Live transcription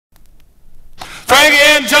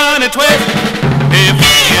and Johnny twist. If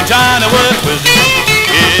Frankie and Johnny were twisted,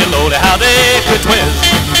 yeah, Lordy, how they could twist.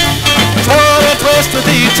 Twirl and twist with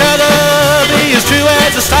each other, be as true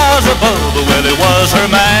as the stars above. Well, it was her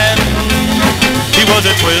man, he was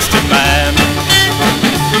a twisted man.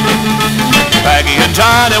 Frankie and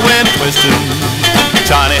Johnny went twisting.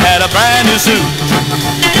 Johnny had a brand new suit.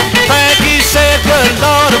 Frankie said, good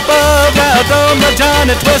Lord above, now don't my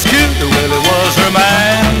Johnny twist cute. Well, it was her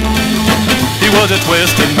man, he was a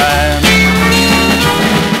twisted man.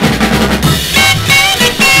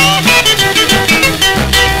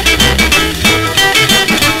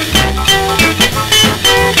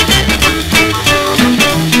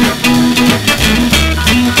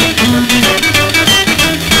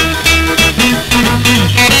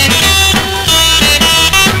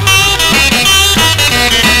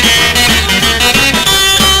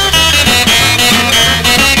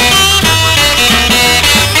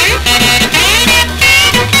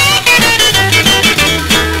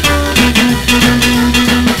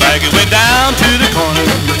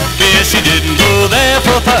 She didn't go there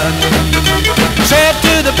for fun. Said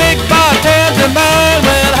to the big bartender man,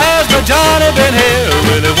 well, has my Johnny been here?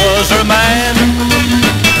 Well, it was her man,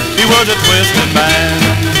 he was a twisted man.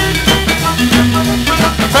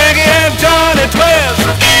 Frankie and Johnny twist,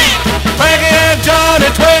 Frankie and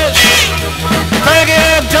Johnny twist, Frankie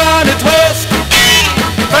and Johnny twist,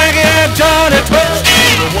 Frankie and Johnny twist.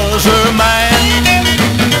 It was her man,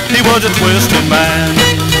 he was a twisted man.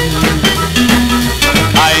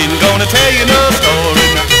 I ain't gonna tell you no story,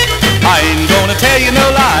 I ain't gonna tell you no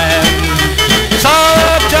lie. Saw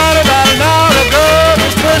that Johnny about an hour ago,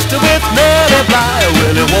 was twisted with Nellie Bly.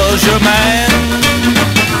 Well, it was your man,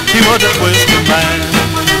 he was a twisted man.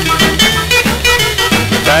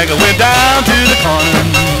 Tiger went down to the corner,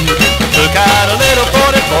 took out a little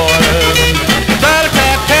 44. Tried to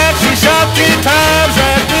tap, she shot 3 times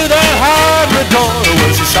right through that hardwood door.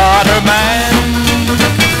 Well, she shot her man,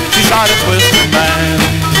 she shot a twisted man.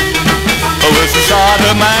 Oh, well, she shot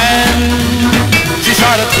her man, she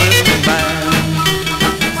shot a twisted man.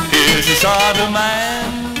 Yeah, she shot her man,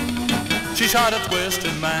 she shot a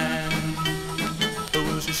twisted man. Oh,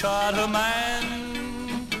 well, she shot her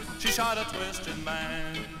man, she shot a twisted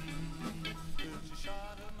man.